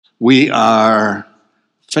We are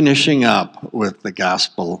finishing up with the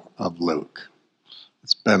Gospel of Luke.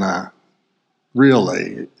 It's been a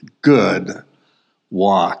really good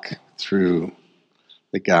walk through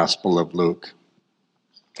the Gospel of Luke.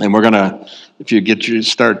 And we're going to, if you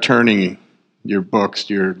start turning your books,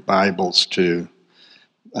 your Bibles to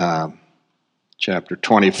chapter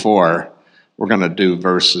 24, we're going to do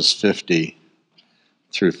verses 50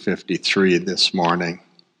 through 53 this morning.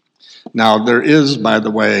 Now, there is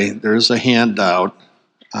a handout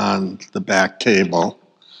on the back table,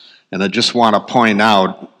 and I just want to point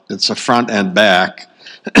out it's a front and back,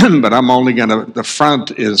 but the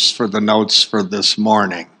front is for the notes for this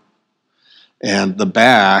morning, and the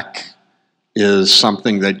back is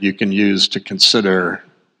something that you can use to consider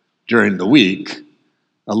during the week,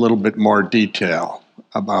 a little bit more detail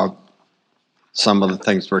about some of the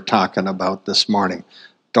things we're talking about this morning.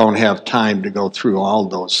 Don't have time to go through all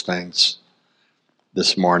those things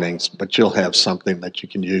this morning, but you'll have something that you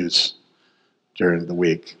can use during the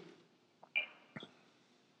week.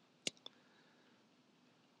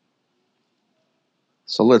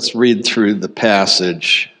 So let's read through the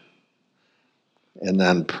passage and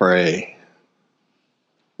then pray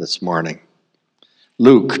this morning.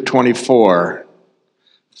 Luke 24,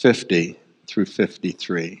 50 through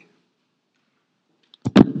 53.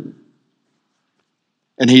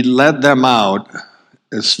 And he led them out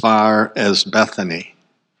as far as Bethany.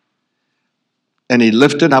 And he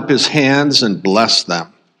lifted up his hands and blessed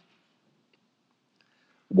them.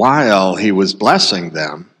 While he was blessing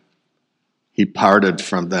them, he parted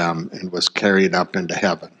from them and was carried up into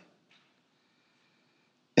heaven.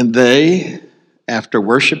 And they, after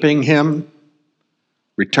worshiping him,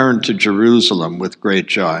 returned to Jerusalem with great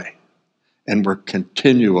joy and were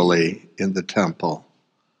continually in the temple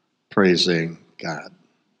praising God.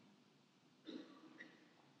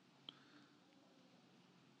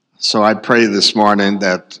 So I pray this morning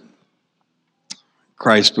that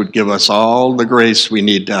Christ would give us all the grace we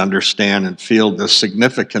need to understand and feel the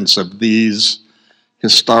significance of these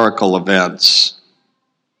historical events.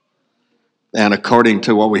 And according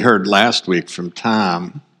to what we heard last week from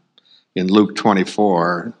Tom in Luke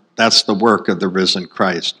 24, that's the work of the risen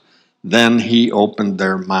Christ. Then he opened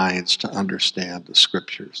their minds to understand the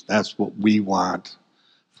scriptures. That's what we want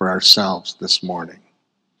for ourselves this morning.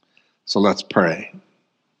 So let's pray.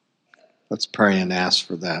 Let's pray and ask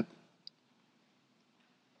for that.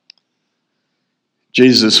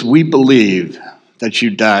 Jesus, we believe that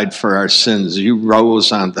you died for our sins. You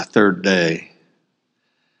rose on the third day.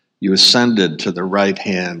 You ascended to the right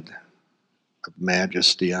hand of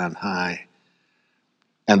majesty on high,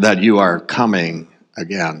 and that you are coming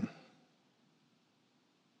again.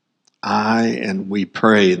 And we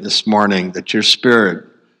pray this morning that your Spirit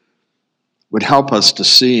would help us to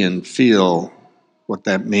see and feel what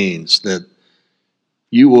that means, that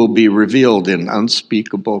you will be revealed in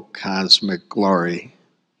unspeakable cosmic glory.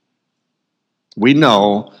 We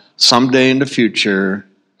know someday in the future,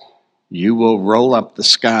 you will roll up the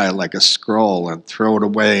sky like a scroll and throw it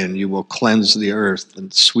away, and you will cleanse the earth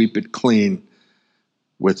and sweep it clean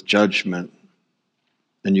with judgment.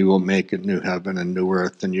 And you will make a new heaven and new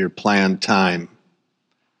earth in your planned time.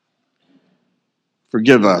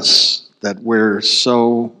 Forgive us that we're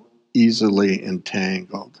so easily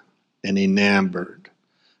entangled and enamored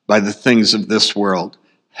by the things of this world.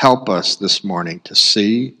 Help us this morning to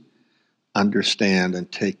see, understand, and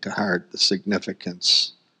take to heart the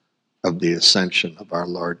significance of the ascension of our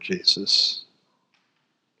Lord Jesus.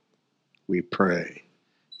 We pray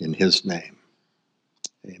in his name.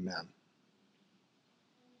 Amen.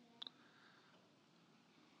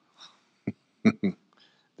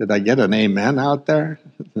 Did I get an amen out there?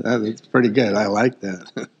 That's pretty good. I like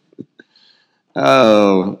that.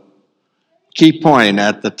 Oh, key point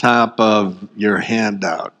at the top of your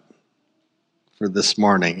handout for this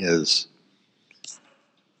morning is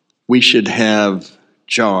we should have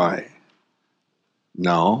joy.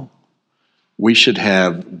 No, we should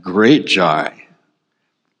have great joy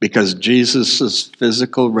because Jesus'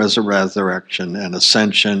 physical resurrection and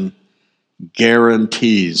ascension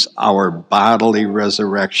guarantees our bodily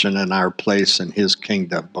resurrection and our place in his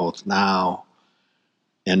kingdom, both now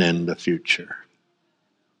and in the future.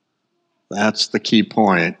 That's the key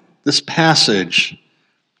point. This passage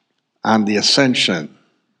on the ascension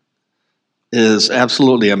is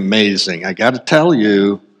absolutely amazing. I got to tell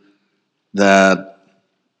you that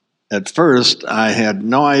at first I had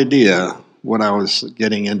no idea what I was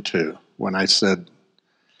getting into when I said,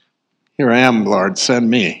 "Here I am, Lord, send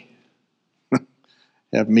me.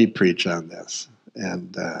 Have me preach on this."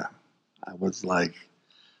 And I was like,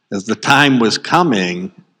 as the time was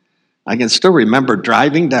coming, I can still remember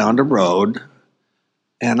driving down the road,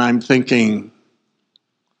 and I'm thinking,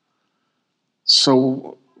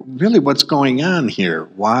 so really what's going on here?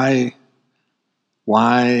 Why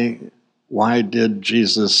did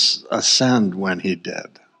Jesus ascend when he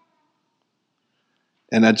did?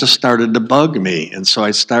 And it just started to bug me. And so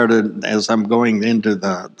I started, as I'm going into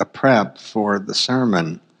the prep for the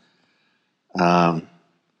sermon, I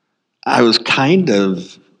was kind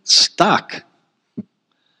of stuck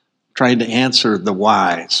trying to answer the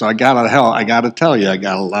why. So I got to tell you, I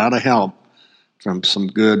got a lot of help from some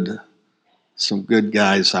good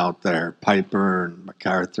guys out there, Piper and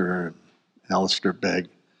MacArthur and Alistair Begg.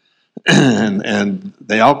 and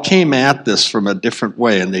they all came at this from a different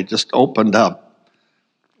way, and they just opened up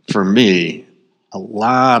for me a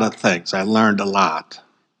lot of things. I learned a lot,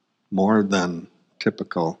 more than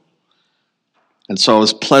typical. And so I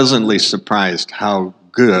was pleasantly surprised how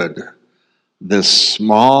good this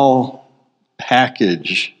small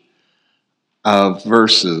package of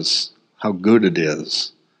verses, how good it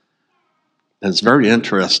is. And it's very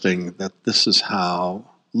interesting that this is how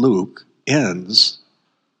Luke ends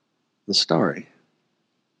the story.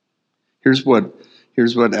 Here's what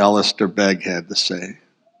Alistair Begg had to say.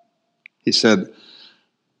 He said,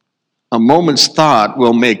 "A moment's thought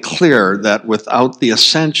will make clear that without the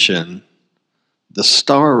ascension, the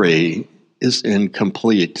story is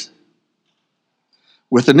incomplete.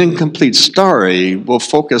 With an incomplete story, we'll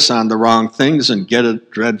focus on the wrong things and get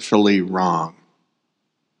it dreadfully wrong.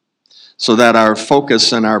 So that our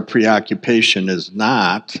focus and our preoccupation is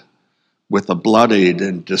not with a bloodied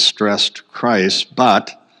and distressed Christ,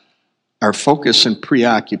 but our focus and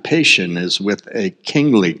preoccupation is with a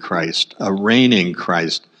kingly Christ, a reigning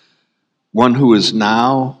Christ, one who is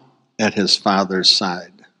now at his Father's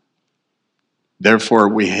side. Therefore,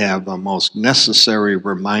 we have a most necessary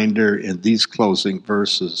reminder in these closing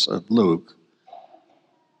verses of Luke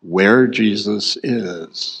where Jesus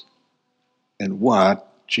is and what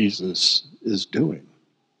Jesus is doing."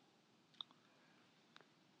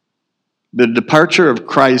 The departure of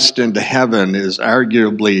Christ into heaven is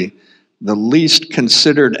arguably the least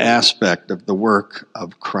considered aspect of the work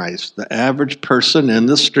of Christ. The average person in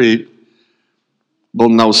the street will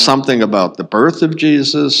know something about the birth of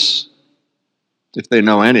Jesus. If they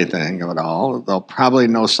know anything at all, they'll probably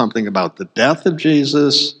know something about the death of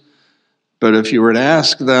Jesus. But if you were to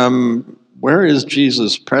ask them, where is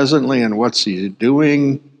Jesus presently and what's he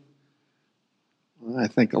doing? I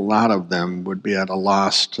think a lot of them would be at a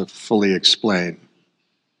loss to fully explain.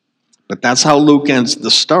 But that's how Luke ends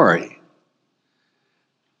the story.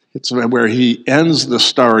 It's where he ends the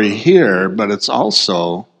story here, but it's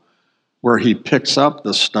also where he picks up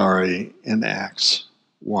the story in Acts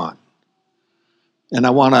 1. And I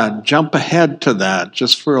want to jump ahead to that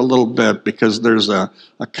just for a little bit because there's a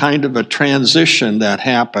kind of a transition that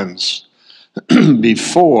happens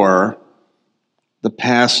before the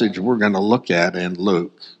passage we're going to look at in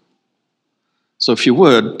Luke. So if you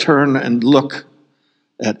would, turn and look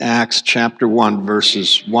at Acts chapter 1,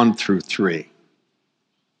 verses 1 through 3.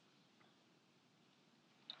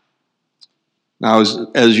 Now,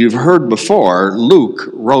 as you've heard before, Luke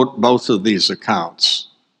wrote both of these accounts.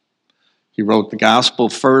 He wrote the gospel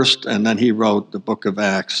first, and then he wrote the book of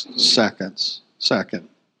Acts second.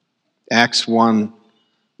 Acts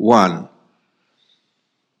 1:1.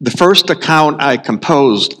 The first account I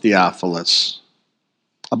composed, Theophilus,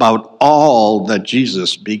 about all that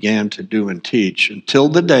Jesus began to do and teach until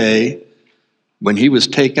the day when he was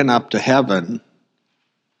taken up to heaven,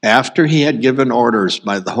 after he had given orders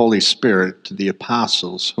by the Holy Spirit to the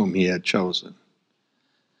apostles whom he had chosen.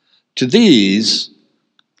 To these,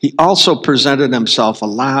 he also presented himself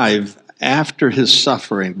alive after his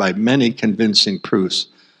suffering by many convincing proofs,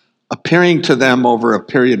 appearing to them over a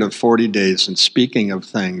period of 40 days and speaking of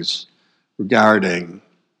things regarding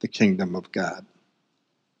the kingdom of God.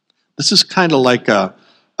 This is kind of like a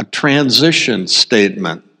transition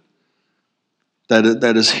statement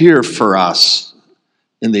that is here for us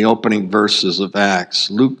in the opening verses of Acts.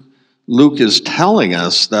 Luke is telling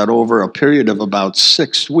us that over a period of about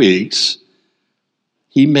 6 weeks,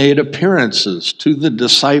 he made appearances to the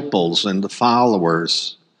disciples and the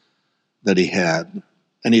followers that he had,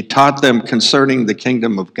 and he taught them concerning the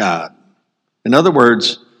kingdom of God. In other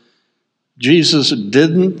words, Jesus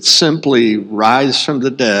didn't simply rise from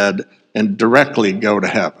the dead and directly go to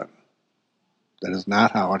heaven. That is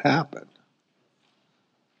not how it happened.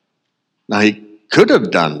 Now, he could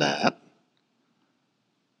have done that,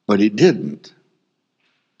 but he didn't.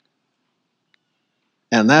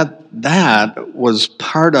 And that was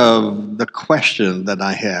part of the question that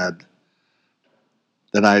I had,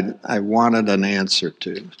 that I wanted an answer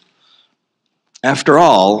to. After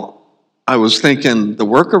all, I was thinking the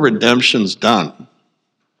work of redemption's done,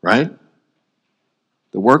 right?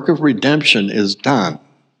 The work of redemption is done.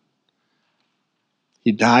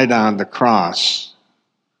 He died on the cross,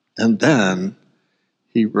 and then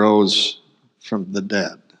he rose from the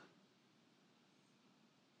dead.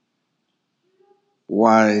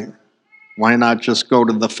 Why not just go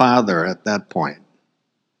to the Father at that point?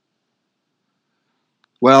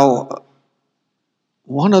 Well,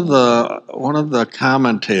 one of the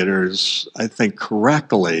commentators, I think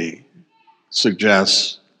correctly,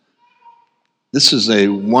 suggests this is a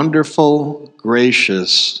wonderful,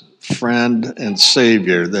 gracious friend and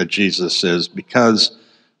Savior that Jesus is, because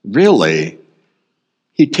really,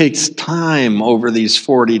 he takes time over these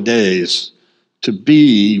 40 days to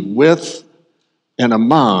be with and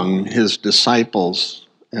among his disciples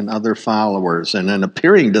and other followers. And in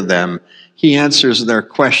appearing to them, he answers their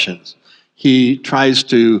questions. He tries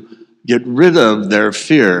to get rid of their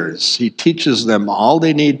fears. He teaches them all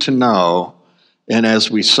they need to know. And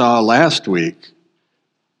as we saw last week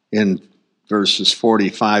in verses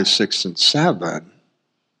 45, 6, and 7,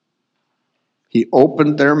 he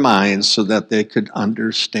opened their minds so that they could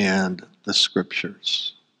understand the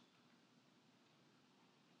scriptures.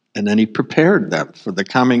 And then he prepared them for the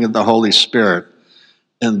coming of the Holy Spirit.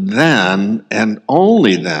 And then, and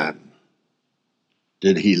only then,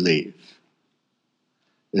 did he leave.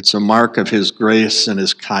 It's a mark of his grace and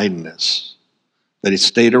his kindness that he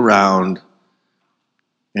stayed around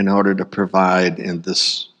in order to provide in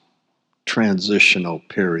this transitional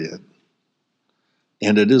period.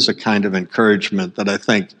 And it is a kind of encouragement that I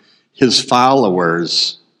think his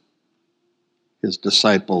followers, his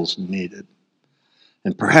disciples, needed.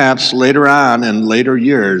 And perhaps later on, in later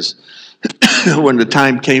years, when the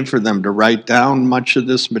time came for them to write down much of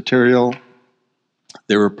this material,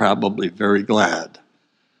 they were probably very glad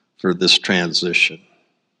for this transition.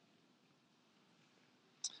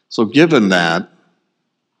 So given that,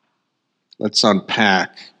 let's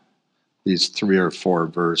unpack these 3 or 4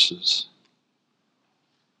 verses.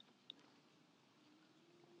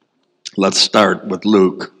 Let's start with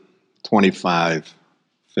Luke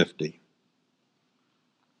 25:50.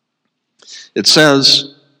 It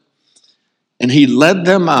says, "And he led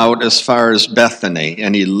them out as far as Bethany,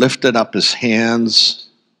 and he lifted up his hands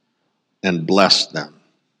and blessed them."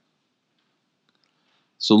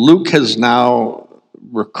 So Luke has now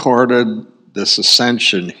recorded this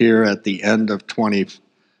ascension here at the end of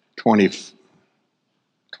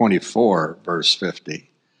 24, verse 50.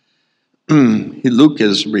 Luke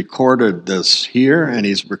has recorded this here, and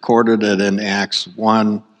he's recorded it in Acts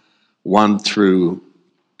 1 through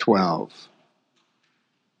 12.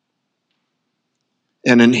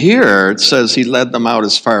 And in here, it says he led them out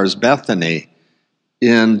as far as Bethany.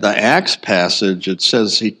 In the Acts passage, it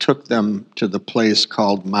says he took them to the place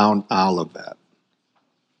called Mount Olivet.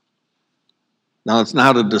 Now, it's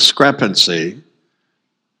not a discrepancy.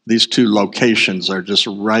 These two locations are just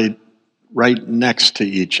right next to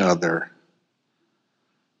each other.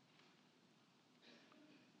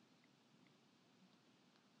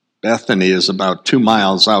 Bethany is about 2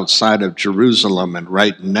 miles outside of Jerusalem, and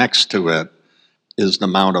right next to it is the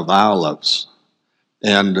Mount of Olives.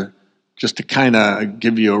 And just to kind of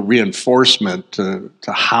give you a reinforcement to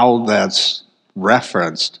how that's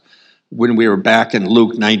referenced, when we were back in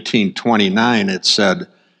Luke 19:29, it said,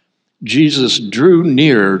 Jesus drew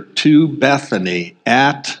near to Bethany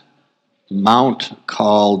at Mount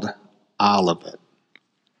called Olivet.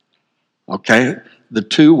 Okay? The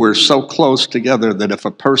two were so close together that if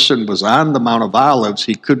a person was on the Mount of Olives,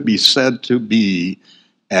 he could be said to be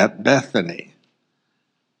at Bethany.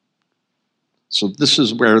 So this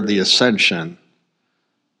is where the ascension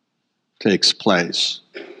takes place.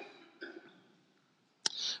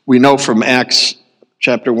 We know from Acts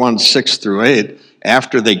chapter 1, 6 through 8,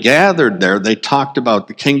 after they gathered there, they talked about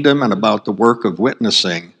the kingdom and about the work of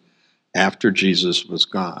witnessing after Jesus was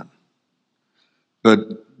gone.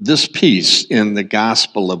 But this piece in the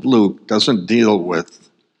Gospel of Luke doesn't deal with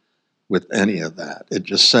any of that. It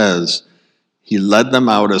just says he led them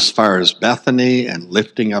out as far as Bethany, and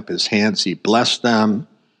lifting up his hands, he blessed them.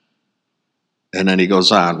 And then he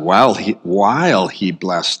goes on, while he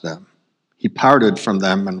blessed them, he parted from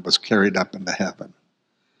them and was carried up into heaven.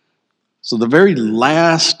 So the very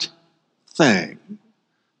last thing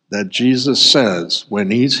that Jesus says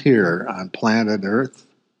when he's here on planet Earth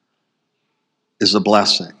is a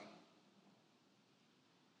blessing.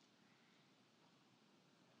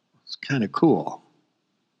 It's kind of cool.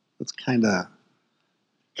 It's kind of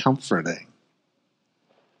comforting.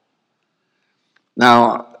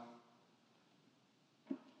 Now,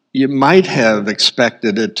 you might have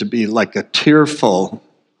expected it to be like a tearful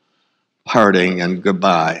parting and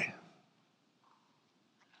goodbye.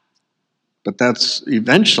 But that's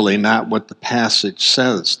eventually not what the passage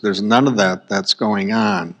says. There's none of that that's going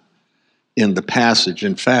on in the passage.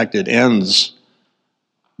 In fact, it ends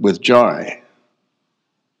with joy.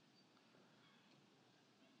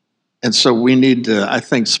 And so we need to, I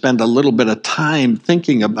think, spend a little bit of time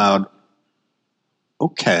thinking about,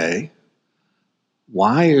 okay,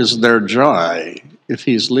 why is there joy if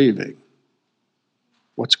he's leaving?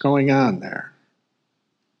 What's going on there?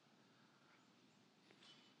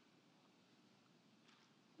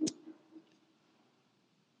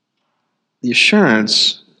 The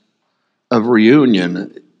assurance of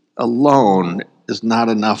reunion alone is not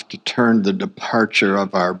enough to turn the departure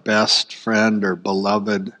of our best friend or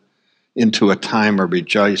beloved into a time of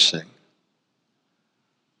rejoicing.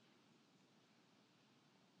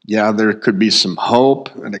 Yeah, there could be some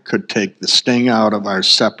hope, and it could take the sting out of our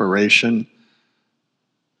separation,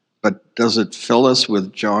 but does it fill us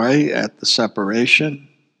with joy at the separation?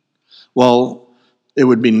 Well, it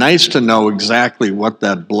would be nice to know exactly what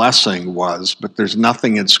that blessing was, but there's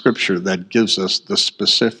nothing in Scripture that gives us the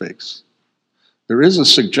specifics. There is a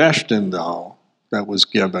suggestion, though, that was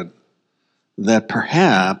given, that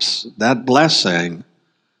perhaps that blessing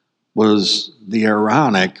was the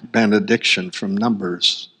Aaronic benediction from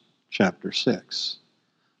Numbers chapter 6,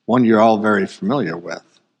 one you're all very familiar with.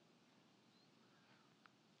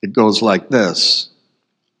 It goes like this: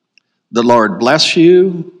 "The Lord bless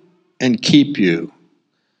you and keep you."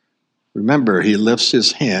 Remember, he lifts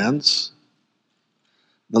his hands.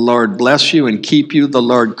 "The Lord bless you and keep you. The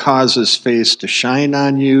Lord cause his face to shine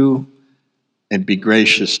on you and be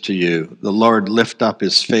gracious to you. The Lord lift up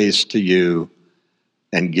his face to you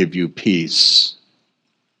and give you peace."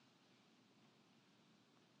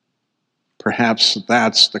 Perhaps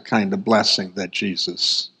that's the kind of blessing that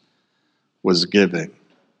Jesus was giving.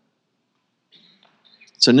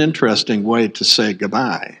 It's an interesting way to say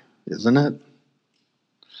goodbye, isn't it?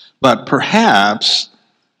 But perhaps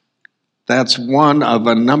that's one of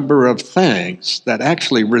a number of things that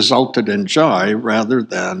actually resulted in joy rather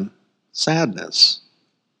than sadness.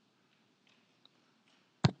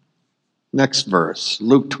 Next verse,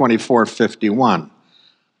 Luke 24:51.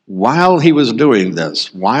 While he was doing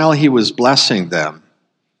this, while he was blessing them,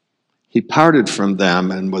 he parted from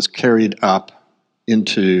them and was carried up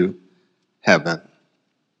into heaven.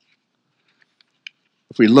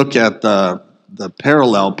 If we look at the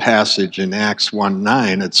parallel passage in Acts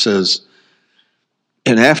 1:9, it says,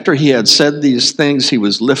 "And after he had said these things, he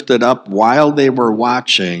was lifted up while they were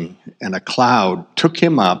watching, and a cloud took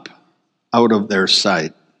him up out of their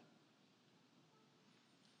sight.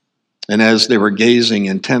 And as they were gazing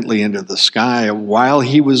intently into the sky while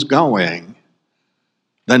he was going,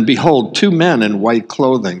 then behold, two men in white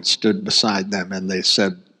clothing stood beside them, and they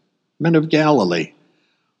said, 'Men of Galilee,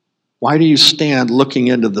 why do you stand looking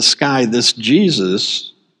into the sky? This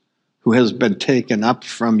Jesus, who has been taken up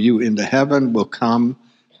from you into heaven, will come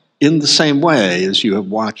in the same way as you have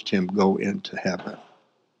watched him go into heaven.'"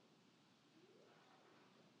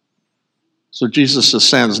 So Jesus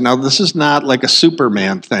ascends. Now, this is not like a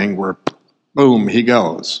Superman thing where, boom, he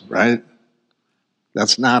goes, right?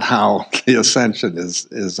 That's not how the ascension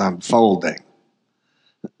is unfolding.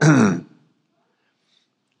 And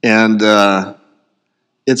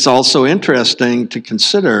it's also interesting to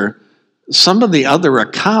consider some of the other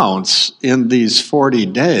accounts in these 40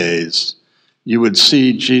 days. You would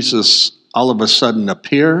see Jesus all of a sudden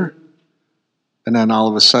appear and then all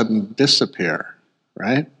of a sudden disappear,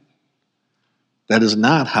 right? That is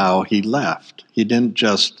not how he left. He didn't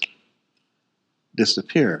just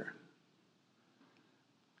disappear.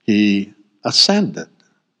 He ascended.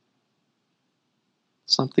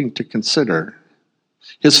 Something to consider.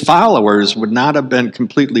 His followers would not have been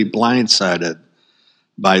completely blindsided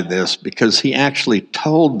by this because he actually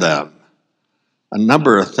told them a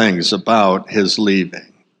number of things about his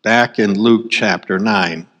leaving. Back in Luke chapter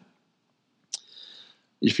 9,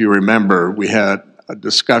 if you remember, we had a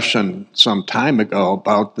discussion some time ago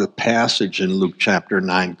about the passage in Luke chapter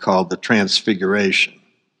 9 called the Transfiguration.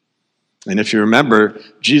 And if you remember,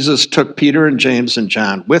 Jesus took Peter and James and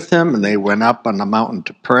John with him, and they went up on the mountain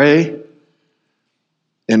to pray.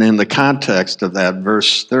 And in the context of that,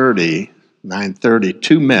 verse 30, 9:30,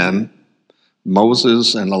 two men,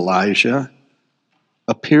 Moses and Elijah,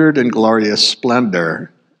 appeared in glorious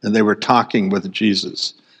splendor, and they were talking with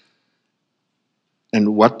Jesus.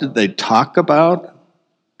 And what did they talk about?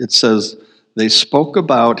 It says they spoke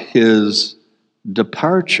about his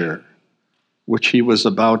departure, which he was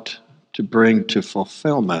about to bring to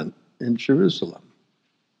fulfillment in Jerusalem.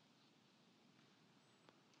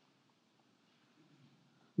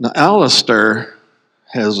 Now, Alistair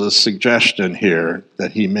has a suggestion here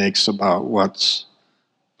that he makes about what's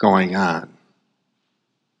going on.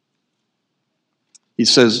 He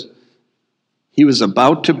says, he was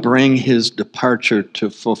about to bring his departure to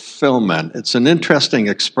fulfillment. It's an interesting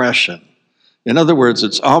expression. In other words,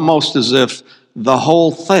 it's almost as if the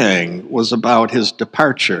whole thing was about his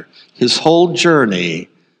departure. His whole journey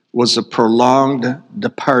was a prolonged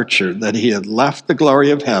departure, that he had left the glory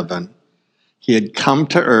of heaven, he had come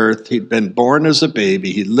to earth, he'd been born as a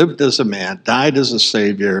baby, he lived as a man, died as a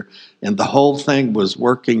savior, and the whole thing was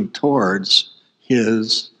working towards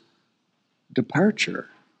his departure.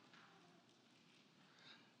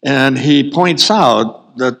 And he points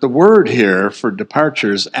out that the word here for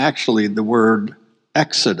departure is actually the word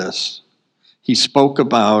exodus. He spoke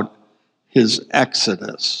about his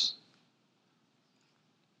exodus.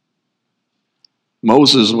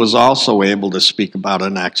 Moses was also able to speak about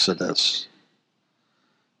an exodus.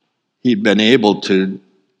 He'd been able to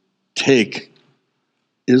take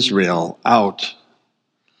Israel out.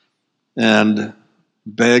 And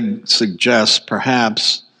Begg suggests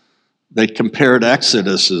perhaps they compared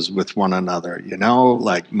exoduses with one another. You know,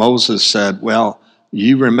 like Moses said, well,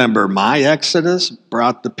 you remember my exodus,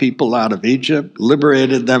 brought the people out of Egypt,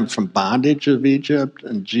 liberated them from bondage of Egypt?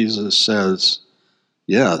 And Jesus says,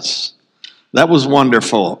 yes, that was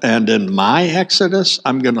wonderful. And in my exodus,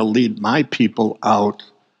 I'm going to lead my people out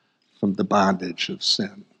from the bondage of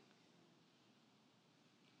sin.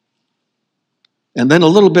 And then a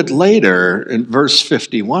little bit later, in verse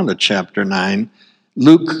 51 of chapter 9,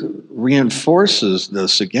 Luke reinforces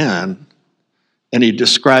this again, and he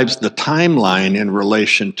describes the timeline in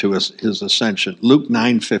relation to his ascension. Luke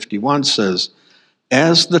 9:51 says,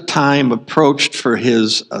 as the time approached for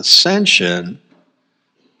his ascension,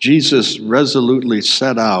 Jesus resolutely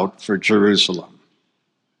set out for Jerusalem.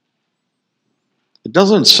 It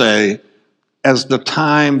doesn't say, as the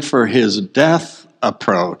time for his death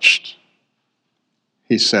approached,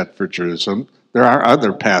 he set for Jerusalem. There are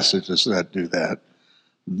other passages that do that.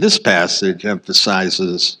 This passage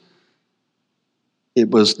emphasizes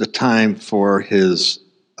it was the time for his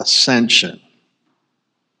ascension.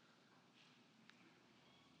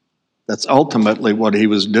 That's ultimately what he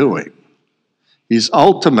was doing. He's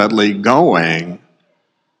ultimately going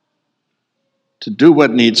to do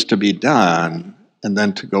what needs to be done and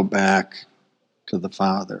then to go back to the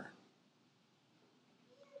Father.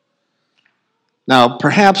 Now,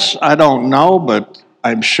 perhaps, I don't know, but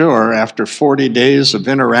I'm sure after 40 days of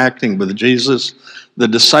interacting with Jesus, the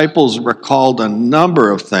disciples recalled a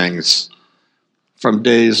number of things from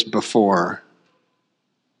days before.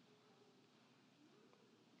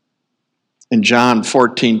 In John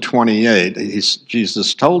 14:28,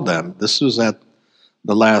 Jesus told them, this was at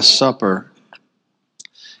the Last Supper,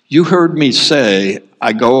 you heard me say,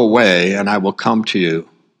 I go away and I will come to you.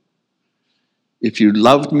 If you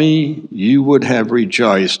loved me, you would have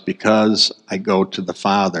rejoiced because I go to the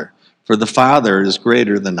Father, for the Father is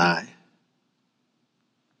greater than I.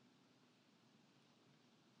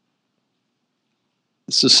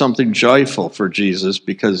 This is something joyful for Jesus,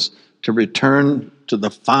 because to return to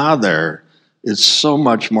the Father is so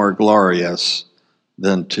much more glorious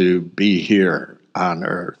than to be here on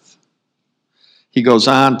earth. He goes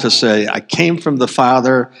on to say, I came from the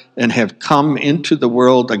Father and have come into the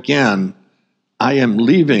world again. I am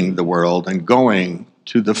leaving the world and going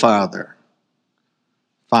to the Father.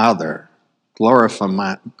 Father,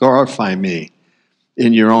 glorify me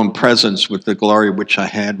in your own presence with the glory which I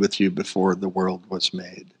had with you before the world was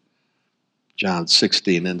made. John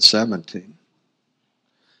 16 and 17.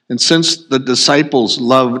 And since the disciples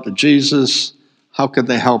loved Jesus, how could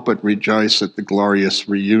they help but rejoice at the glorious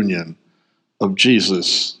reunion of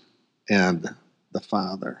Jesus and the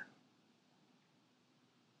Father?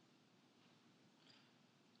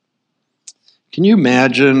 Can you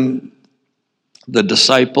imagine the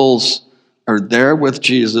disciples are there with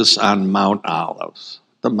Jesus on Mount Olives,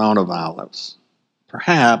 the Mount of Olives?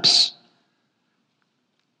 Perhaps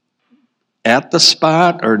at the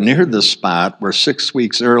spot or near the spot where 6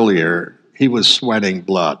 weeks earlier he was sweating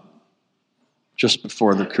blood, just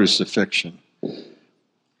before the crucifixion.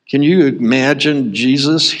 Can you imagine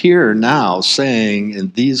Jesus here now saying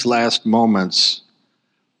in these last moments,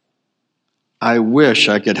 I wish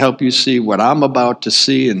I could help you see what I'm about to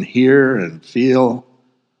see and hear and feel,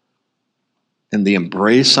 and the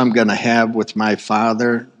embrace I'm going to have with my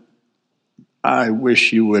Father? I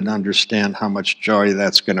wish you would understand how much joy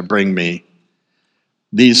that's going to bring me.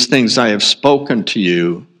 These things I have spoken to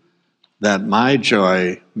you, that my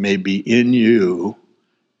joy may be in you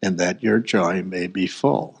and that your joy may be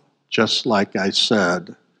full. Just like I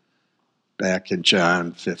said back in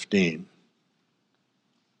John 15.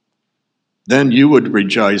 Then you would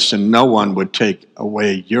rejoice and no one would take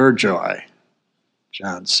away your joy.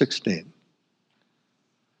 John 16.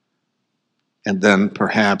 And then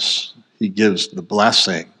perhaps he gives the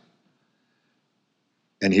blessing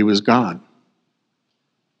and he was gone.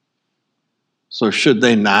 So should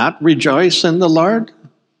they not rejoice in the Lord?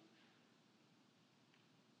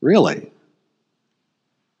 Really?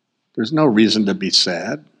 There's no reason to be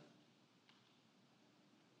sad.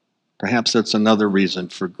 Perhaps that's another reason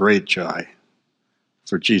for great joy,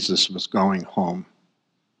 for Jesus was going home.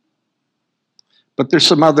 But there's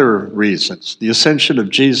some other reasons. The ascension of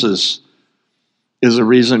Jesus is a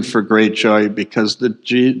reason for great joy because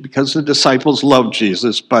the disciples love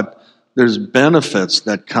Jesus, but there's benefits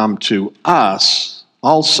that come to us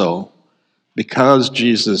also because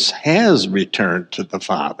Jesus has returned to the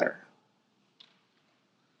Father.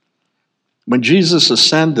 When Jesus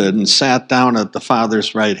ascended and sat down at the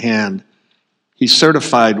Father's right hand, he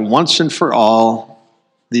certified once and for all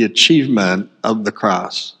the achievement of the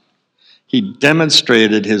cross. He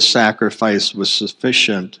demonstrated his sacrifice was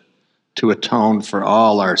sufficient to atone for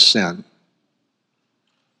all our sin.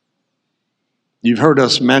 You've heard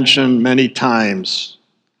us mention many times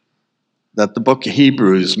that the book of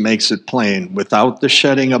Hebrews makes it plain, without the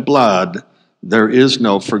shedding of blood, there is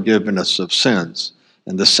no forgiveness of sins.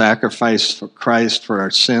 And the sacrifice for Christ for our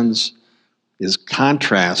sins is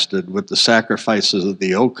contrasted with the sacrifices of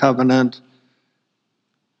the Old Covenant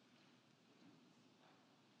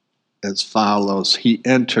as follows. He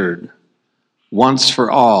entered once for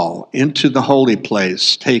all into the holy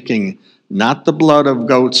place, taking not the blood of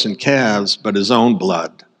goats and calves, but his own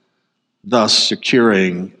blood, thus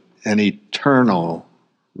securing an eternal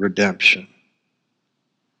redemption.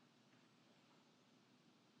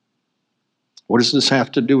 What does this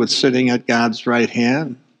have to do with sitting at God's right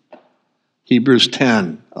hand? Hebrews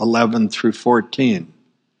 10, 11 through 14.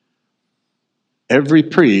 Every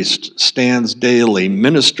priest stands daily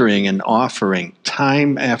ministering and offering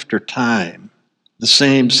time after time the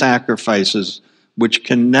same sacrifices which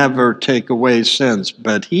can never take away sins.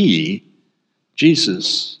 But he,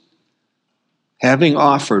 Jesus, having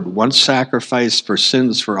offered one sacrifice for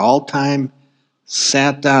sins for all time,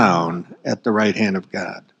 sat down at the right hand of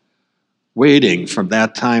God, waiting from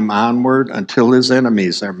that time onward until his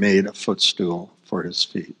enemies are made a footstool for his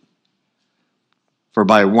feet. For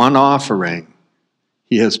by one offering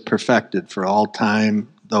he has perfected for all time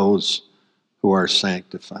those who are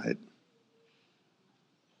sanctified.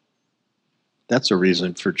 That's a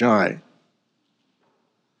reason for joy.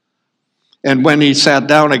 And when he sat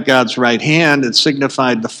down at God's right hand, it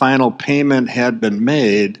signified the final payment had been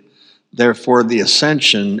made. Therefore, the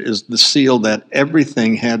ascension is the seal that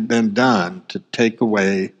everything had been done to take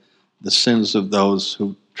away the sins of those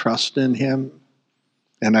who trust in him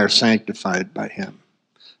and are sanctified by him.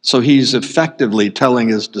 So he's effectively telling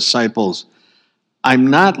his disciples, I'm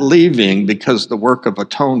not leaving because the work of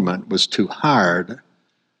atonement was too hard.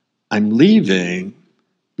 I'm leaving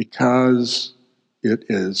because it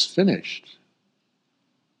is finished.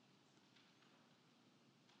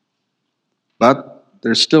 But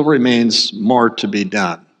there still remains more to be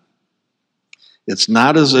done. It's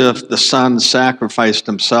not as if the Son sacrificed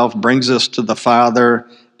himself, brings us to the Father,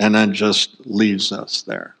 and then just leaves us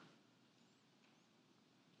there.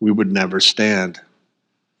 We would never stand.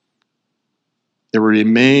 There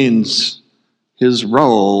remains his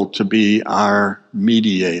role to be our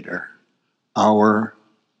mediator, our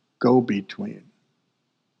go-between,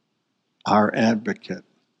 our advocate.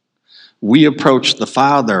 We approach the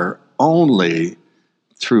Father only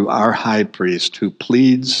through our high priest who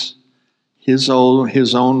pleads his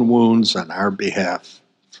own wounds on our behalf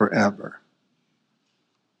forever.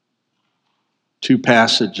 Two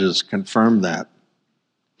passages confirm that.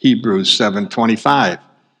 Hebrews 7:25.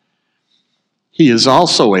 He is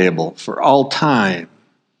also able for all time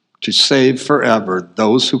to save forever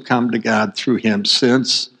those who come to God through him,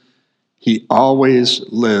 since he always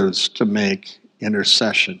lives to make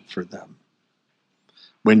intercession for them.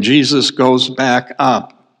 When Jesus goes back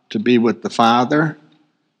up to be with the Father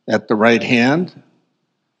at the right hand,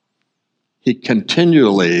 he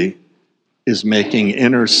continually is making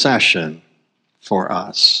intercession for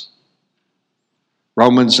us.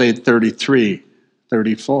 Romans 8:33,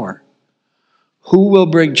 34. Who will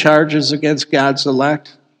bring charges against God's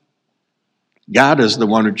elect? God is the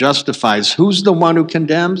one who justifies. Who's the one who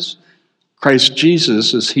condemns? Christ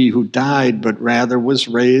Jesus is he who died, but rather was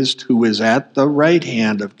raised, who is at the right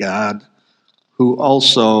hand of God, who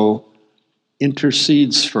also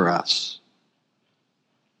intercedes for us.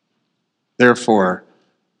 Therefore,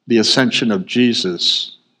 the ascension of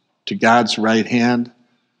Jesus to God's right hand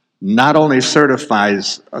not only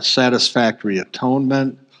certifies a satisfactory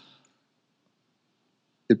atonement,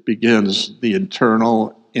 it begins the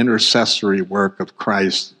eternal intercessory work of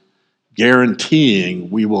Christ,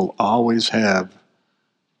 guaranteeing we will always have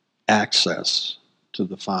access to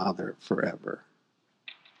the Father forever.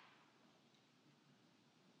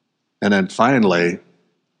 And then finally,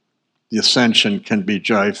 the ascension can be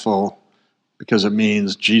joyful because it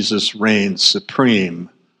means Jesus reigns supreme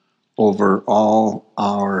over all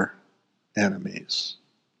our enemies.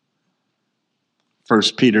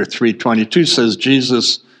 1 Peter 3:22 says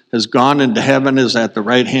Jesus has gone into heaven, is at the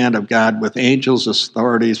right hand of God with angels,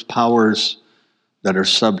 authorities, powers that are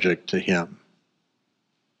subject to him.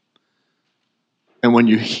 And when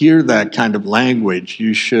you hear that kind of language,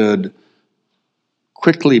 you should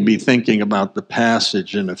quickly be thinking about the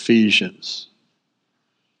passage in Ephesians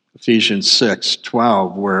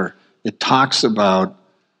 6:12, where it talks about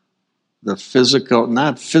the physical,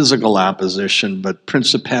 not physical opposition, but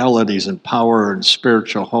principalities and power and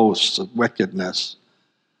spiritual hosts of wickedness.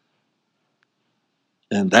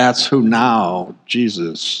 And that's who now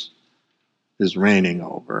Jesus is reigning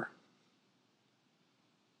over.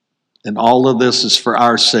 And all of this is for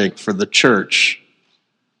our sake, for the church,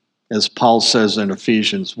 as Paul says in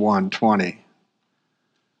Ephesians 1:20,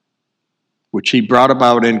 which he brought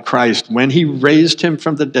about in Christ when he raised him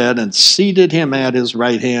from the dead and seated him at his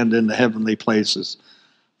right hand in the heavenly places,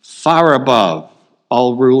 far above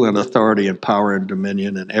all rule and authority and power and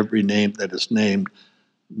dominion and every name that is named,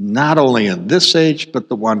 not only in this age, but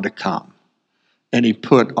the one to come. And he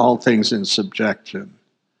put all things in subjection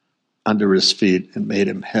under his feet and made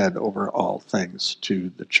him head over all things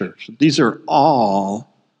to the church. These are all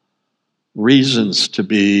reasons to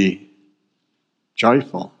be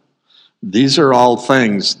joyful. These are all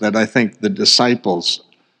things that I think the disciples,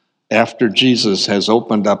 after Jesus has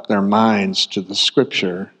opened up their minds to the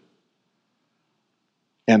scripture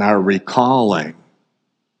and are recalling,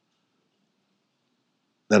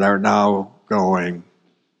 that are now going,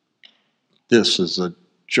 this is a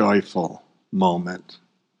joyful moment.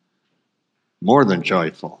 More than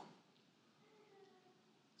joyful.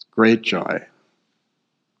 It's great joy.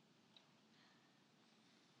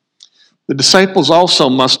 The disciples also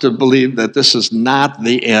must have believed that this is not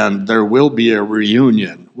the end. There will be a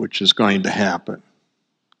reunion, which is going to happen.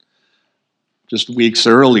 Just weeks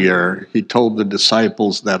earlier, he told the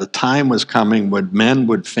disciples that a time was coming when men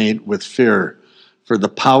would faint with fear, for the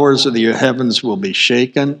powers of the heavens will be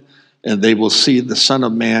shaken, and they will see the Son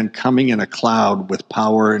of Man coming in a cloud with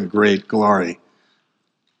power and great glory.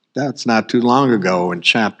 That's not too long ago in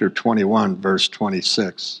chapter 21, verse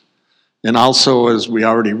 26. And also, as we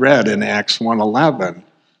already read in Acts 1:11,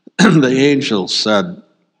 the angels said,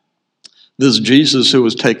 this Jesus who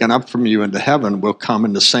was taken up from you into heaven will come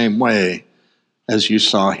in the same way as you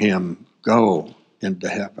saw him go into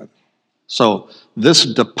heaven. So this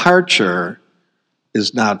departure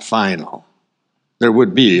is not final. There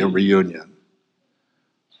would be a reunion.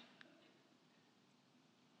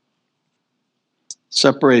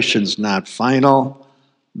 Separation's not final.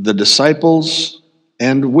 The disciples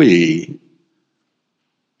and we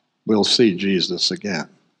will see Jesus again.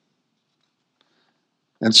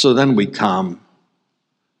 And so then we come,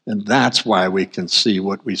 and that's why we can see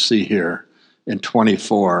what we see here in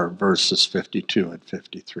 24, verses 52 and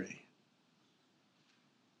 53.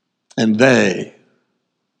 And they,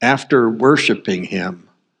 after worshiping him,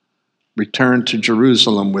 returned to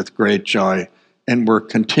Jerusalem with great joy and were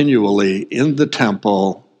continually in the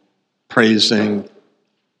temple praising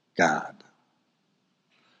God.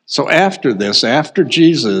 So after this, after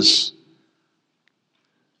Jesus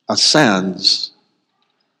ascends,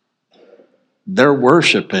 they're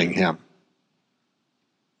worshiping him.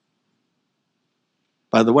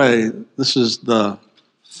 By the way, this is the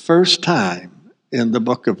first time in the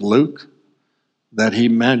book of Luke that he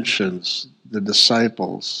mentions the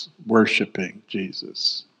disciples worshiping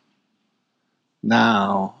Jesus.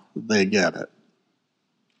 Now they get it.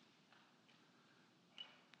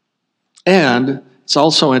 And it's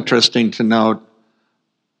also interesting to note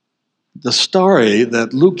the story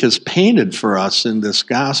that Luke has painted for us in this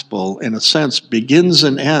gospel, in a sense, begins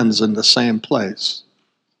and ends in the same place,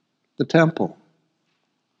 the temple.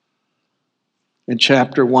 In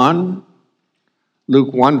chapter 1,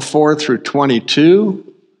 Luke 1:4 through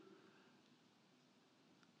 22,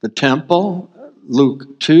 the temple.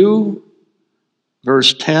 Luke 2,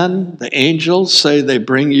 verse 10, the angels say they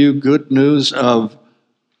bring you good news of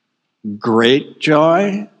great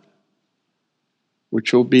joy,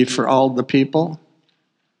 which will be for all the people.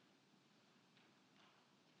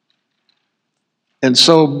 And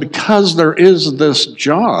so because there is this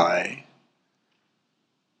joy,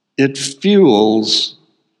 it fuels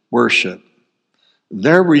worship.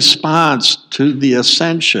 Their response to the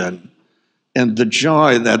ascension and the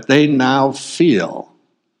joy that they now feel,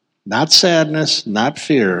 not sadness, not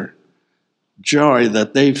fear, joy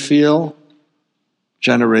that they feel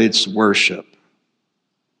generates worship.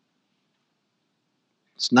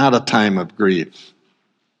 It's not a time of grief.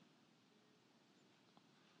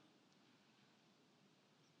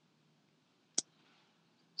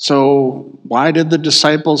 So why did the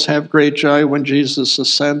disciples have great joy when Jesus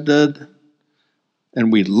ascended?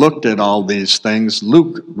 And we looked at all these things.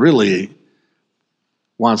 Luke really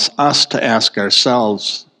wants us to ask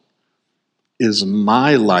ourselves, is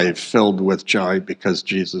my life filled with joy because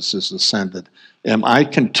Jesus is ascended? Am I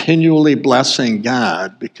continually blessing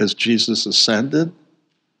God because Jesus ascended?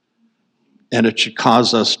 And it should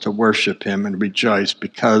cause us to worship him and rejoice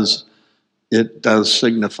because it does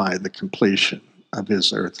signify the completion of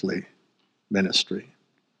his earthly ministry.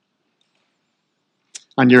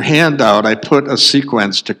 On your handout, I put a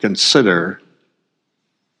sequence to consider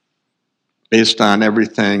based on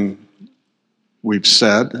everything we've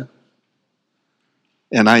said.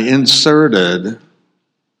 And I inserted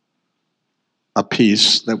a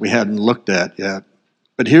piece that we hadn't looked at yet.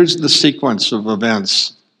 But here's the sequence of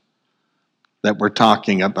events that we're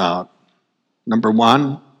talking about. Number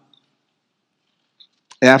one,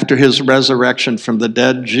 after his resurrection from the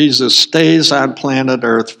dead, Jesus stays on planet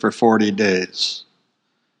Earth for 40 days.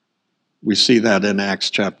 We see that in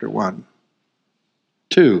Acts chapter 1.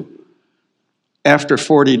 2, after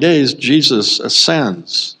 40 days, Jesus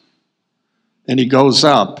ascends, and he goes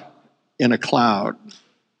up in a cloud.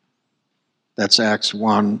 That's Acts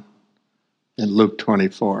 1 and Luke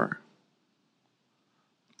 24.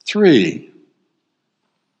 3,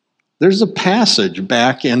 there's a passage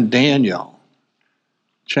back in Daniel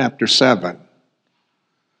chapter 7.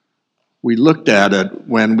 We looked at it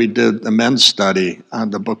when we did the men's study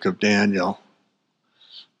on the book of Daniel.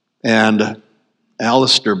 And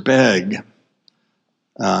Alistair Begg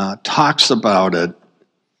talks about it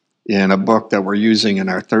in a book that we're using in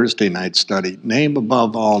our Thursday night study, Name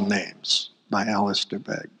Above All Names by Alistair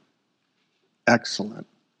Begg. Excellent,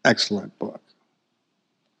 excellent book.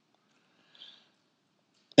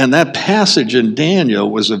 And that passage in Daniel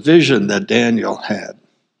was a vision that Daniel had.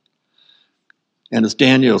 And it's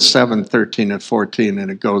Daniel 7, 13, and 14,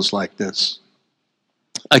 and it goes like this.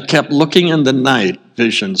 I kept looking in the night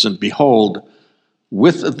visions, and behold,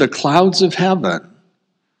 with the clouds of heaven,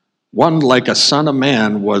 one like a son of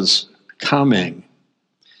man was coming.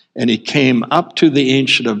 And he came up to the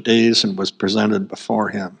Ancient of Days and was presented before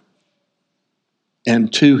him.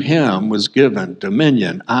 And to him was given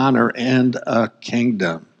dominion, honor, and a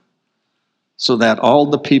kingdom, so that all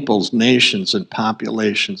the peoples, nations, and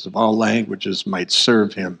populations of all languages might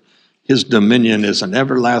serve him. His dominion is an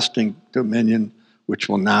everlasting dominion which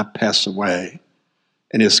will not pass away,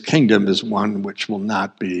 and his kingdom is one which will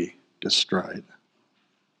not be destroyed.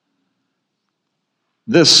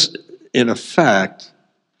 This, in effect,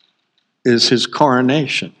 is his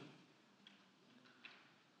coronation.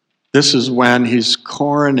 This is when he's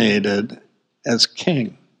coronated as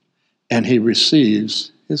king, and he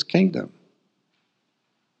receives his kingdom.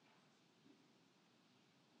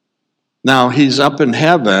 Now, he's up in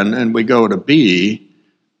heaven, and we go to B.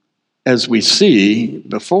 As we see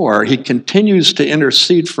before, he continues to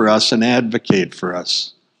intercede for us and advocate for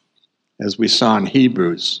us, as we saw in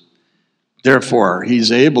Hebrews. Therefore,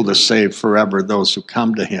 he's able to save forever those who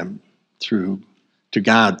come to him, to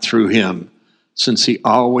God through him, since he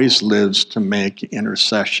always lives to make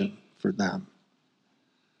intercession for them.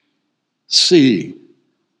 C,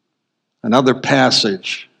 another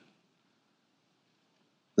passage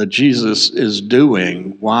that Jesus is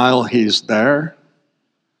doing while he's there,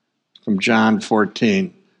 from John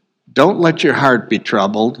 14. Don't let your heart be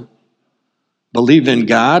troubled. Believe in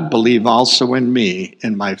God, believe also in me.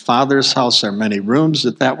 In my Father's house are many rooms.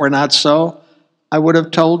 If that were not so, I would have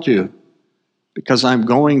told you, because I'm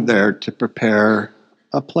going there to prepare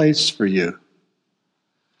a place for you.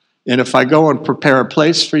 And if I go and prepare a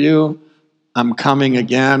place for you, I'm coming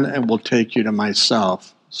again and will take you to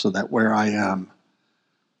myself, so that where I am,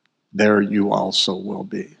 there you also will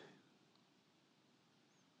be.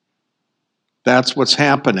 That's what's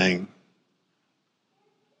happening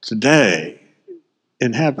today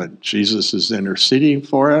in heaven. Jesus is interceding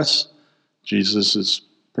for us. Jesus is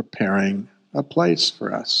preparing a place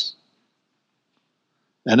for us.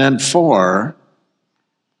 And then 4,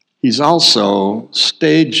 he's also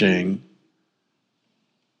staging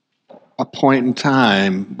a point in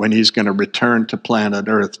time when he's going to return to planet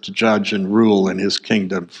Earth to judge and rule in his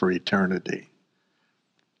kingdom for eternity.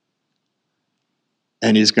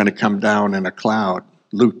 And he's going to come down in a cloud.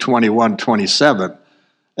 Luke 21:27.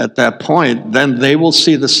 At that point, then they will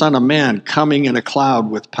see the Son of Man coming in a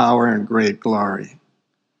cloud with power and great glory.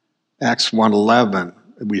 Acts 1:11,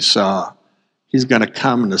 we saw, he's going to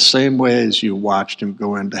come in the same way as you watched him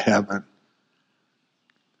go into heaven.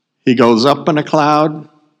 He goes up in a cloud.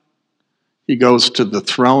 He goes to the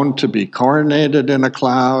throne to be coronated in a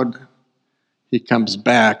cloud. He comes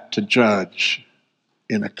back to judge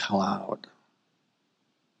in a cloud.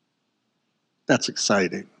 That's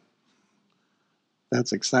exciting.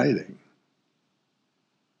 That's exciting.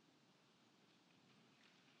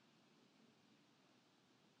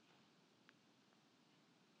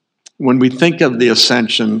 When we think of the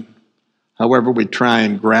ascension, however we try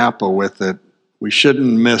and grapple with it, we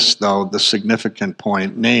shouldn't miss, though, the significant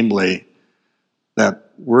point, namely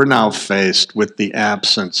that we're now faced with the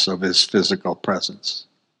absence of his physical presence.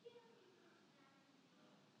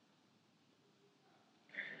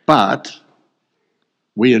 But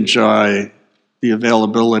we enjoy the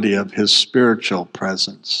availability of his spiritual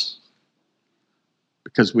presence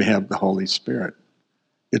because we have the Holy Spirit.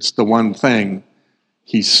 It's the one thing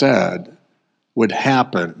he said would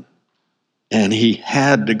happen, and he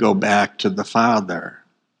had to go back to the Father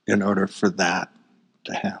in order for that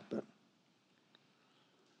to happen.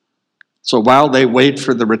 So while they wait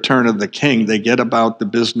for the return of the King, they get about the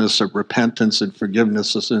business of repentance and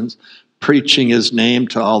forgiveness of sins, preaching his name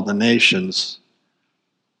to all the nations.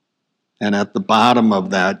 And at the bottom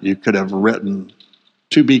of that, you could have written,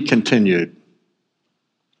 to be continued.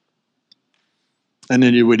 And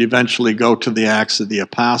then you would eventually go to the Acts of the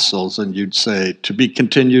Apostles, and you'd say, to be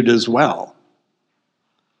continued as well.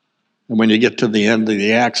 And when you get to the end of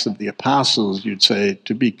the Acts of the Apostles, you'd say,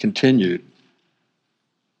 to be continued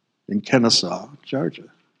in Kennesaw, Georgia,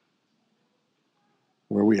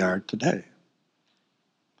 where we are today.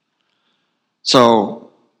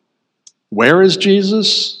 So, where is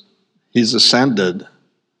Jesus? He's ascended,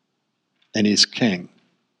 and he's king.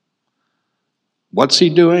 What's he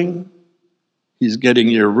doing? He's getting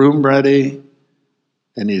your room ready,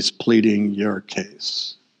 and he's pleading your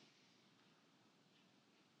case.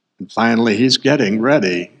 And finally, he's getting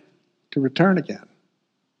ready to return again.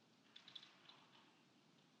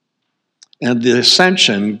 And the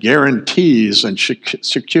ascension guarantees and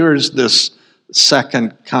secures this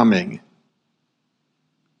second coming.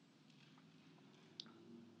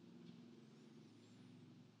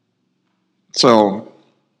 So,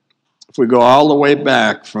 if we go all the way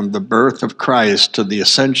back from the birth of Christ to the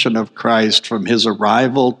ascension of Christ, from his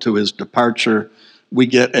arrival to his departure, we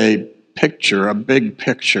get a picture, a big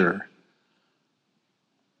picture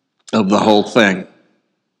of the whole thing.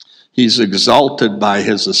 He's exalted by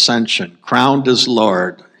his ascension, crowned as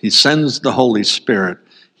Lord. He sends the Holy Spirit.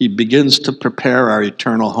 He begins to prepare our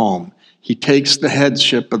eternal home. He takes the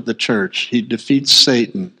headship of the church. He defeats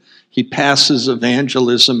Satan. He passes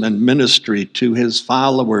evangelism and ministry to his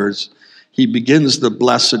followers. He begins the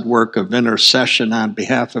blessed work of intercession on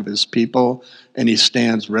behalf of his people, and he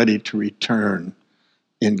stands ready to return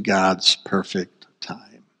in God's perfect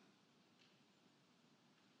time.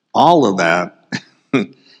 All of that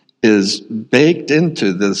is baked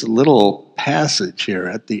into this little passage here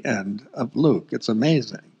at the end of Luke. It's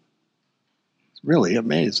amazing. It's really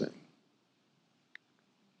amazing.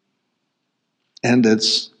 And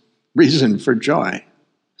it's reason for joy.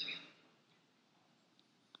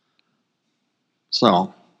 So,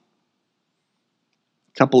 a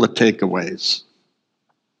couple of takeaways.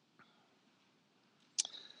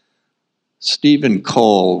 Stephen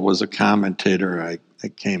Cole was a commentator I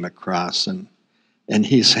came across, and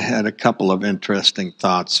he's had a couple of interesting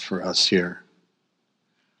thoughts for us here.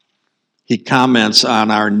 He comments on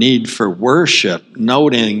our need for worship,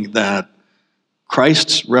 noting that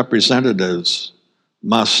Christ's representatives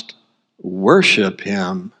must worship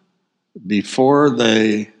him before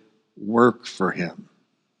they work for him.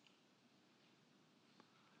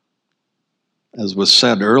 As was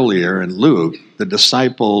said earlier in Luke, the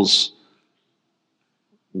disciples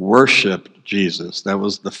worshiped Jesus. That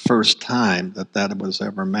was the first time that was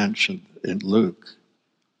ever mentioned in Luke.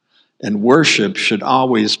 And worship should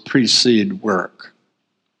always precede work.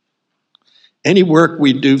 Any work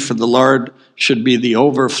we do for the Lord should be the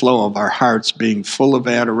overflow of our hearts being full of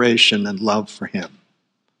adoration and love for him.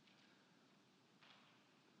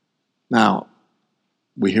 Now,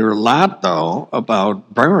 we hear a lot, though,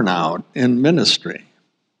 about burnout in ministry.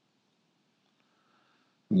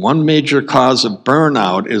 One major cause of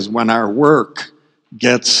burnout is when our work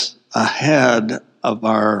gets ahead of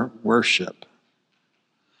our worship.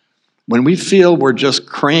 When we feel we're just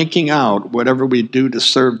cranking out whatever we do to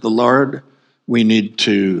serve the Lord, we need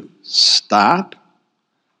to stop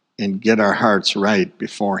and get our hearts right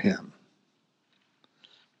before Him.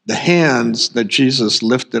 The hands that Jesus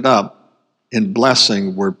lifted up in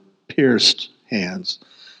blessing were pierced hands.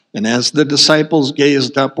 And as the disciples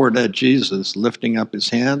gazed upward at Jesus, lifting up His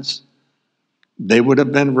hands, they would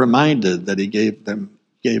have been reminded that He gave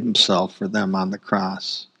Himself for them on the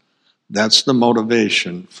cross. That's the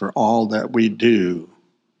motivation for all that we do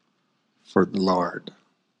for the Lord.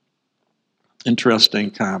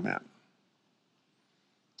 Interesting comment.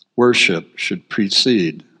 Worship should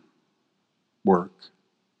precede work.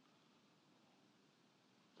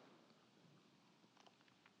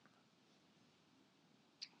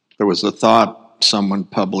 There was a thought someone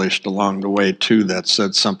published along the way too that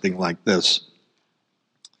said something like this.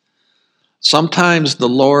 Sometimes the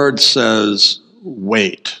Lord says,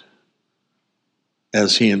 wait,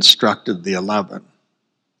 as He instructed the 11.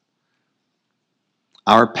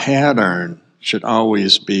 Our pattern should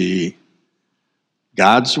always be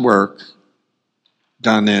God's work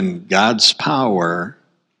done in God's power,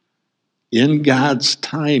 in God's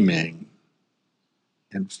timing,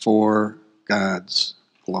 and for God's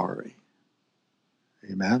glory.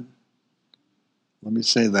 Amen? Let me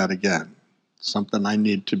say that again. Something I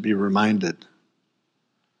need to be reminded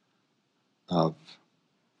of.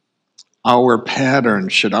 Our pattern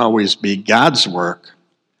should always be God's work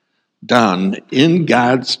done in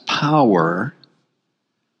God's power,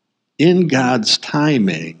 in God's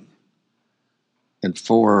timing, and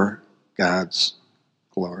for God's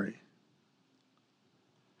glory.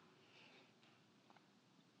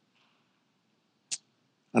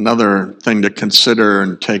 Another thing to consider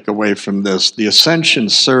and take away from this, the ascension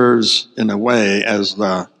serves in a way as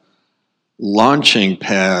the launching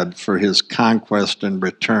pad for His conquest and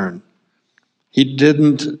return. He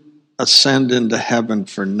didn't ascend into heaven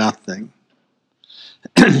for nothing.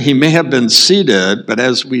 He may have been seated, but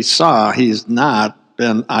as we saw, He's not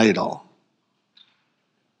been idle.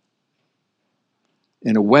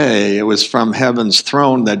 In a way, it was from heaven's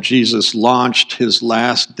throne that Jesus launched His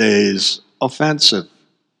last days offensive,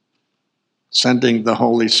 sending the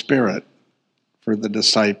Holy Spirit for the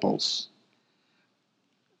disciples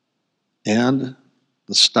and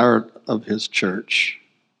the start of His church.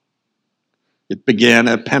 It began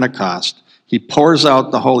at Pentecost. He pours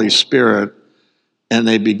out the Holy Spirit and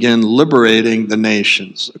they begin liberating the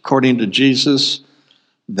nations. According to Jesus,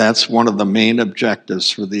 that's one of the main objectives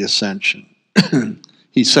for the ascension.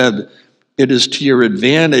 He said, "It is to your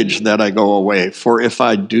advantage that I go away, for if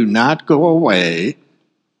I do not go away,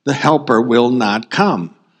 the Helper will not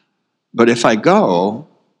come. But if I go,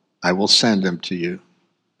 I will send Him to you."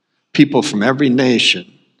 People from every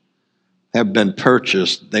nation have been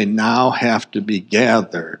purchased. They now have to be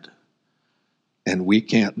gathered, and we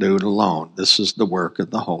can't do it alone. This is the work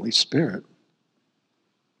of the Holy Spirit.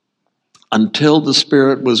 Until the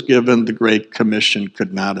Spirit was given, the Great Commission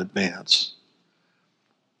could not advance.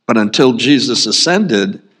 But until Jesus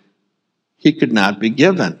ascended, He could not be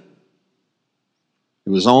given. It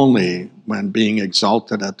was only when being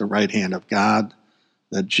exalted at the right hand of God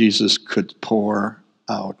that Jesus could pour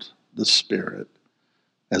out the Spirit,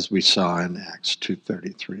 as we saw in Acts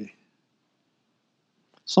 2:33.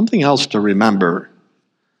 Something else to remember.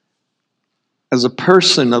 As a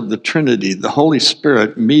person of the Trinity, the Holy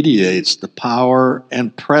Spirit mediates the power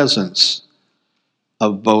and presence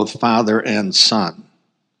of both Father and Son,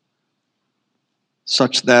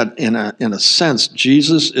 such that in a sense,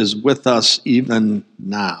 Jesus is with us even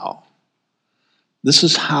now. This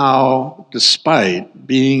is how, despite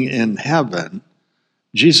being in heaven,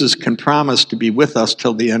 Jesus can promise to be with us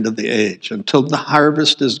till the end of the age, until the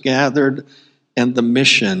harvest is gathered and the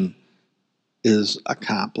mission is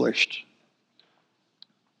accomplished.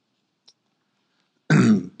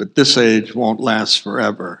 But this age won't last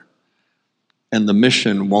forever, and the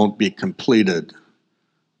mission won't be completed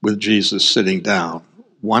with Jesus sitting down.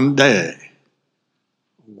 One day,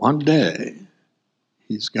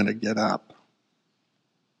 He's going to get up.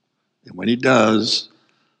 And when He does,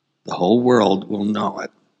 the whole world will know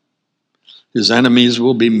it. His enemies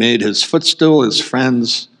will be made His footstool, His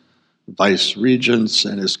friends, vice regents,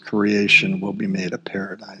 and His creation will be made a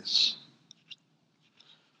paradise.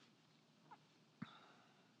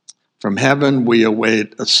 From heaven, we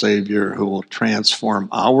await a Savior who will transform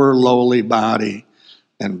our lowly body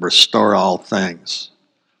and restore all things.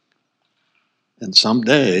 And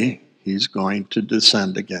someday, He's going to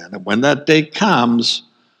descend again. And when that day comes,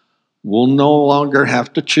 we'll no longer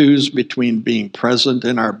have to choose between being present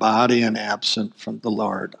in our body and absent from the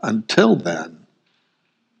Lord. Until then,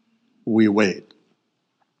 we wait.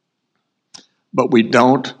 But we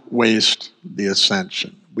don't waste the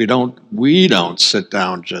ascension. We don't sit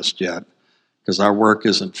down just yet because our work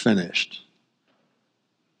isn't finished.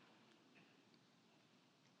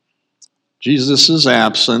 Jesus is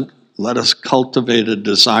absent. Let us cultivate a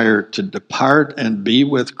desire to depart and be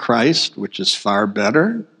with Christ, which is far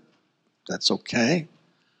better. That's okay.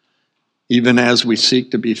 Even as we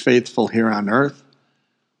seek to be faithful here on earth,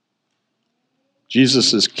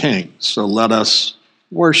 Jesus is King, so let us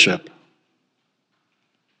worship,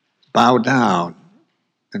 bow down,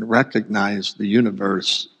 and recognize the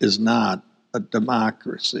universe is not a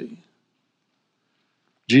democracy.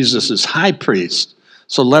 Jesus is high priest,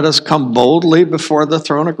 so let us come boldly before the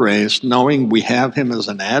throne of grace, knowing we have him as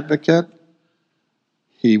an advocate.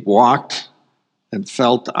 He walked and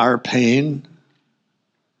felt our pain.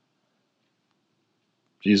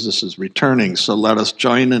 Jesus is returning, so let us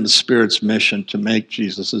join in the Spirit's mission to make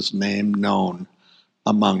Jesus' name known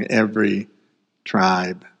among every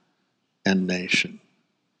tribe and nation.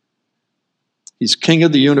 He's King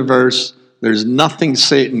of the universe. There's nothing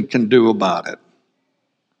Satan can do about it.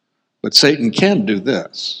 But Satan can do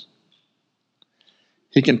this.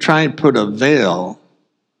 He can try and put a veil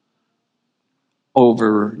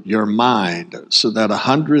over your mind so that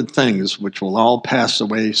 100 things which will all pass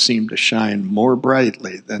away seem to shine more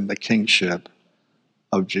brightly than the kingship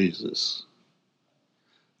of Jesus.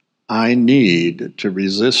 I need to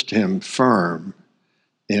resist him firm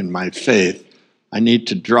in my faith. I need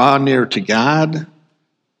to draw near to God,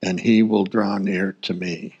 and he will draw near to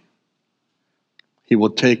me. He will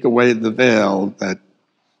take away the veil that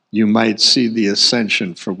you might see the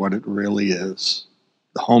ascension for what it really is.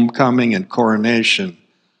 The homecoming and coronation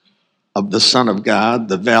of the Son of God,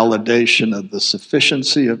 the validation of the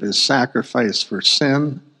sufficiency of his sacrifice for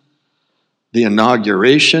sin, the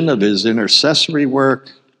inauguration of his intercessory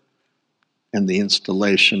work, and the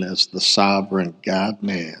installation as the sovereign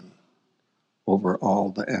God-man over all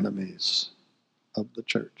the enemies of the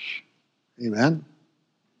church. Amen?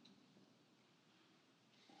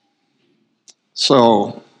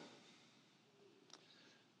 So,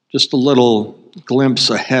 just a little glimpse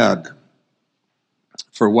ahead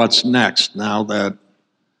for what's next now that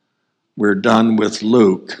we're done with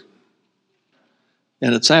Luke.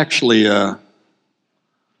 And it's actually a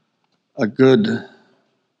good,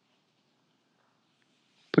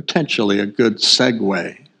 potentially a good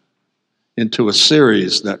segue into a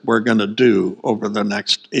series that we're going to do over the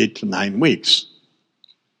next 8 to 9 weeks.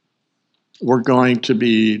 We're going to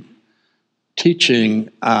be teaching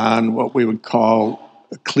on what we would call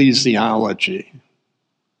ecclesiology,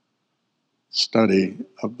 study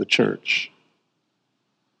of the church.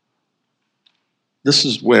 This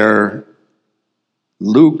is where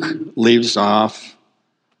Luke leaves off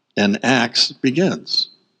and Acts begins.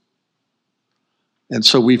 And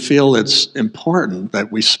so we feel it's important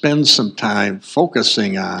that we spend some time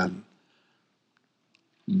focusing on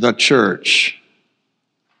the church.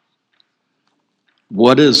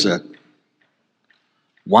 What is it?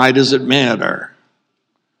 Why does it matter?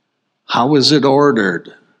 How is it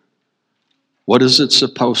ordered? What is it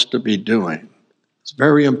supposed to be doing? It's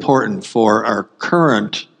very important for our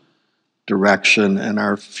current direction and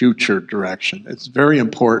our future direction. It's very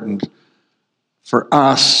important for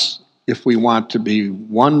us if we want to be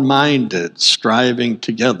one-minded, striving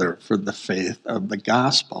together for the faith of the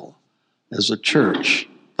gospel as a church,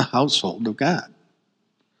 the household of God.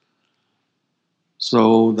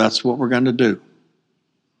 So that's what we're going to do.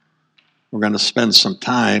 We're going to spend some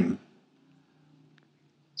time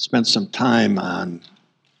on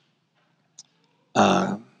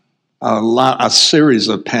a series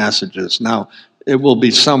of passages. Now, it will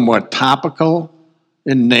be somewhat topical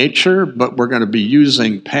in nature, but we're going to be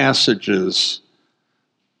using passages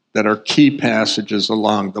that are key passages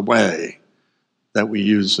along the way that we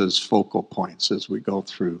use as focal points as we go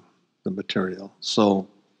through the material. So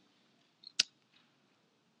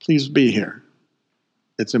please be here.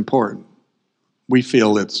 It's important. We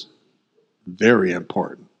feel it's very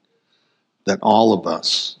important that all of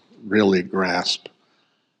us really grasp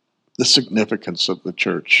the significance of the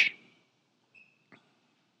church.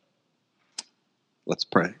 Let's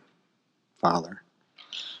pray. Father,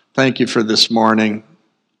 thank you for this morning.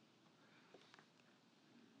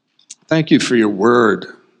 Thank you for your word.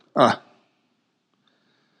 It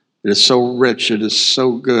is so rich. It is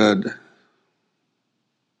so good.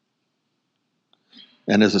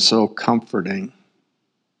 And it is so comforting.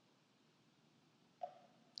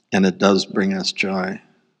 And it does bring us joy.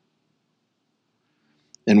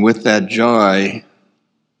 And with that joy,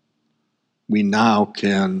 we now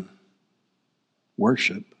can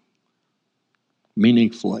worship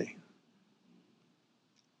meaningfully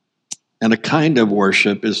And a kind of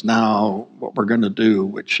worship is now what we're going to do,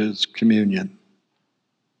 which is communion.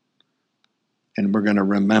 And we're going to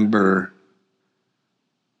remember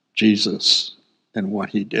Jesus and what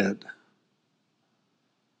he did.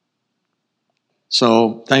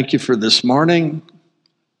 So thank you for this morning.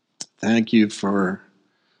 Thank you for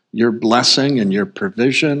your blessing and your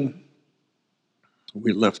provision.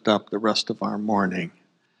 We lift up the rest of our morning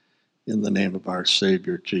in the name of our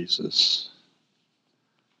Savior Jesus.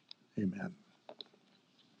 Amen.